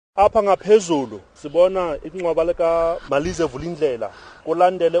Apha ngaphezulu sibona inqwaba leka Malize Vulindlela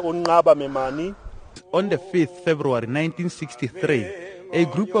kulandele unqaba memani. On the 5th February 1963, a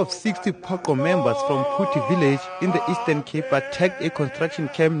group of 60 Poqo members from Puti village in the Eastern Cape attacked a construction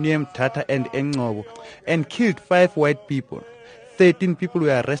camp near Mthatha and Engcobo and killed 5 white people. 13 people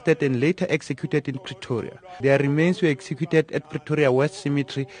were arrested and later executed in Pretoria. Their remains were executed at Pretoria West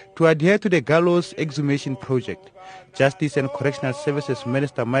Cemetery to adhere to the gallows exhumation project. Justice and Correctional Services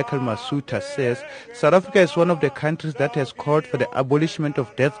Minister Masutha says South Africa is one of the countries that has called for the abolition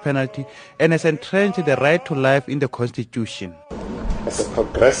of death penalty and has entrenched the right to life in the Constitution. As a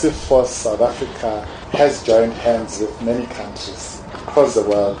progressive force, South Africa has joined hands with many countries across the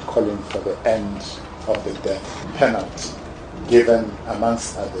world calling for the end of the death penalty, given,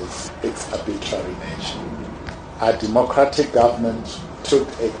 amongst others, its arbitrary nature. Our democratic government took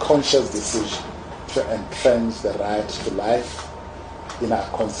a conscious decision to entrench the right to life in our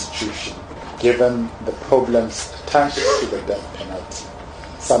constitution, given the problems attached to the death penalty,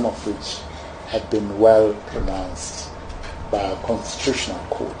 some of which had been well pronounced by our constitutional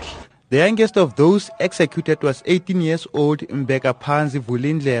court. The youngest of those executed was 18 years old Mbhashe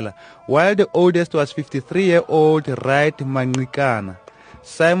Vulindlela, while the oldest was 53-year-old Right Mancikana.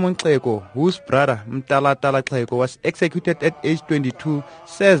 Simon Poqo, whose brother Mtalatala Poqo was executed at age 22,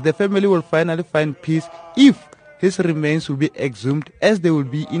 says the family will finally find peace if his remains will be exhumed, as they will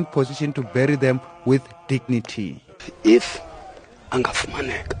be in position to bury them with dignity. If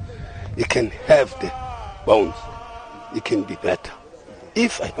angafumaneka, you can have the bones, it can be better.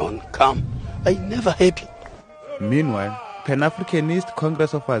 If I don't come, I'm never happy. Meanwhile, Pan-Africanist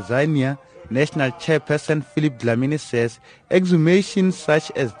Congress of Azania National Chairperson Philip Dlamini says exhumation such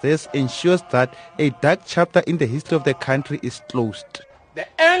as this ensures that a dark chapter in the history of the country is closed. The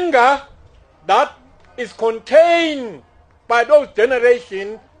anger that is contained by those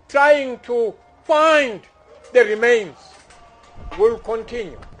generations trying to find the remains will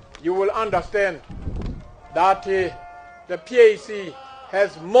continue. You will understand that the PAC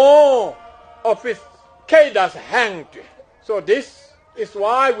has more of its cadres hanged. So this is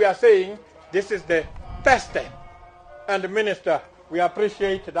why we are saying this is the first step. And Minister, we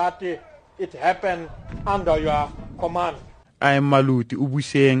appreciate that it happened under your command. I am Maluti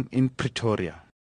Obuseng in Pretoria.